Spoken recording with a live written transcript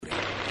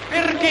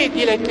Perché,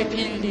 diletti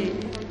figli,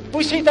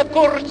 voi siete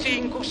accorsi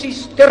in così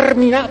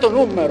sterminato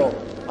numero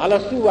alla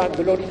sua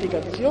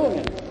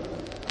glorificazione?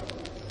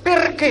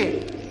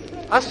 Perché,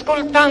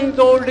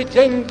 ascoltando o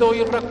leggendo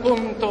il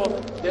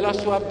racconto della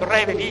sua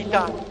breve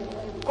vita,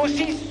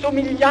 così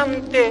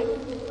somigliante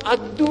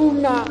ad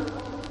una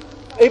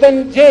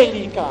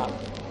evangelica,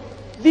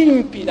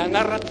 limpida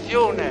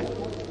narrazione,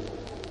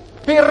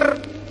 per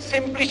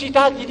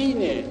semplicità di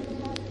linee,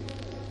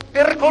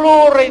 per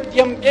colore di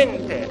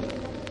ambiente,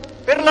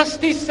 per la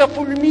stessa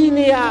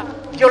fulminea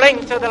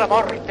violenza della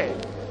morte,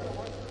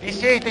 vi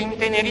siete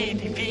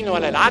inteneriti fino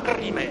alle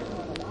lacrime?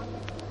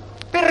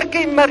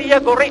 Perché Maria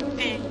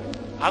Goretti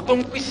ha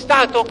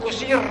conquistato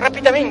così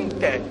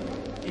rapidamente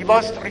i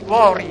vostri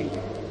cuori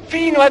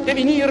fino a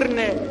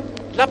divenirne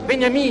la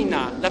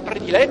beniamina, la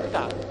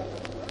prediletta?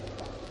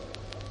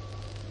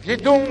 Vi è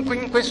dunque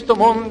in questo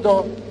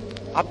mondo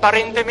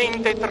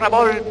apparentemente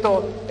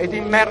travolto ed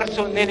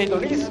immerso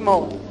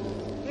nell'edonismo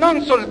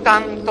non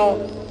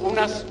soltanto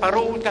una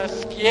sparuta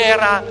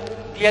schiera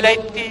di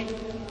eletti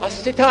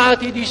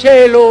assetati di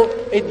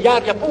cielo e di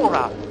aria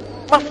pura,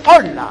 ma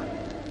folla,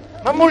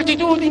 ma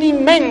moltitudini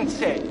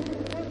immense,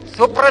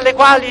 sopra le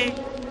quali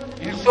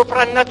il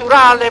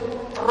soprannaturale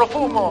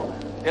profumo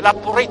della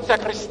purezza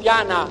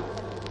cristiana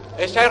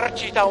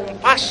esercita un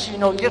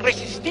fascino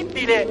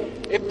irresistibile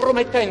e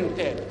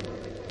promettente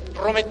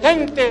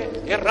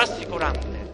e rassicurante.